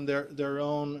 based on their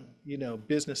own, you know,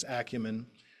 business acumen.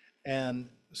 And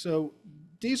so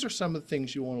these are some of the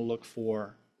things you want to look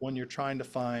for when you're trying to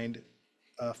find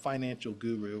a financial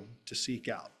guru to seek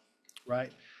out,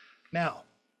 right? Now,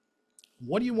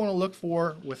 what do you want to look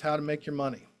for with how to make your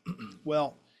money?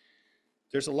 Well,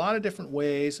 there's a lot of different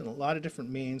ways and a lot of different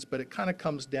means, but it kind of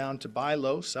comes down to buy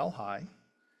low, sell high,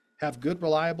 have good,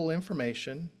 reliable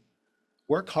information,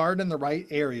 work hard in the right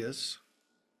areas.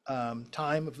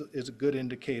 Time is a good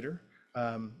indicator.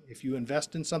 If you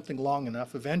invest in something long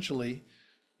enough, eventually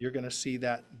you're going to see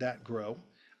that grow.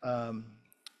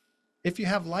 If you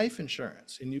have life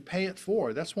insurance and you pay it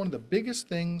forward, that's one of the biggest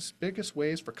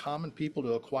ways for common people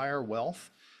to acquire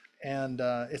wealth. And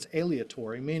it's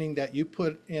aleatory, meaning that you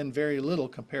put in very little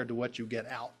compared to what you get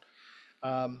out.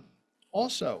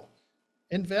 Also,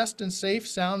 invest in safe,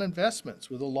 sound investments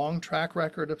with a long track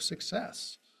record of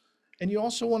success. And you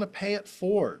also want to pay it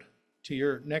forward to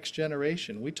your next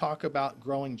generation. We talk about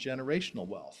growing generational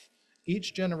wealth.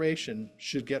 Each generation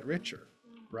should get richer,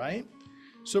 right?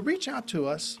 So reach out to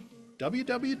us,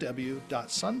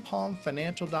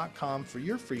 www.sunpalmfinancial.com, for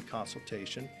your free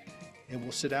consultation, and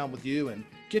we'll sit down with you and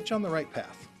get you on the right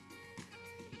path.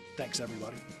 Thanks,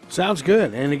 everybody. Sounds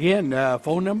good. And again,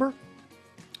 phone number?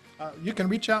 You can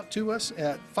reach out to us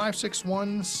at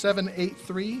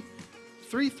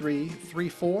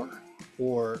 561-783-3334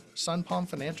 or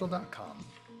sunpalmfinancial.com.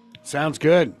 Sounds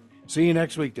good. See you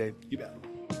next week, Dave. You bet.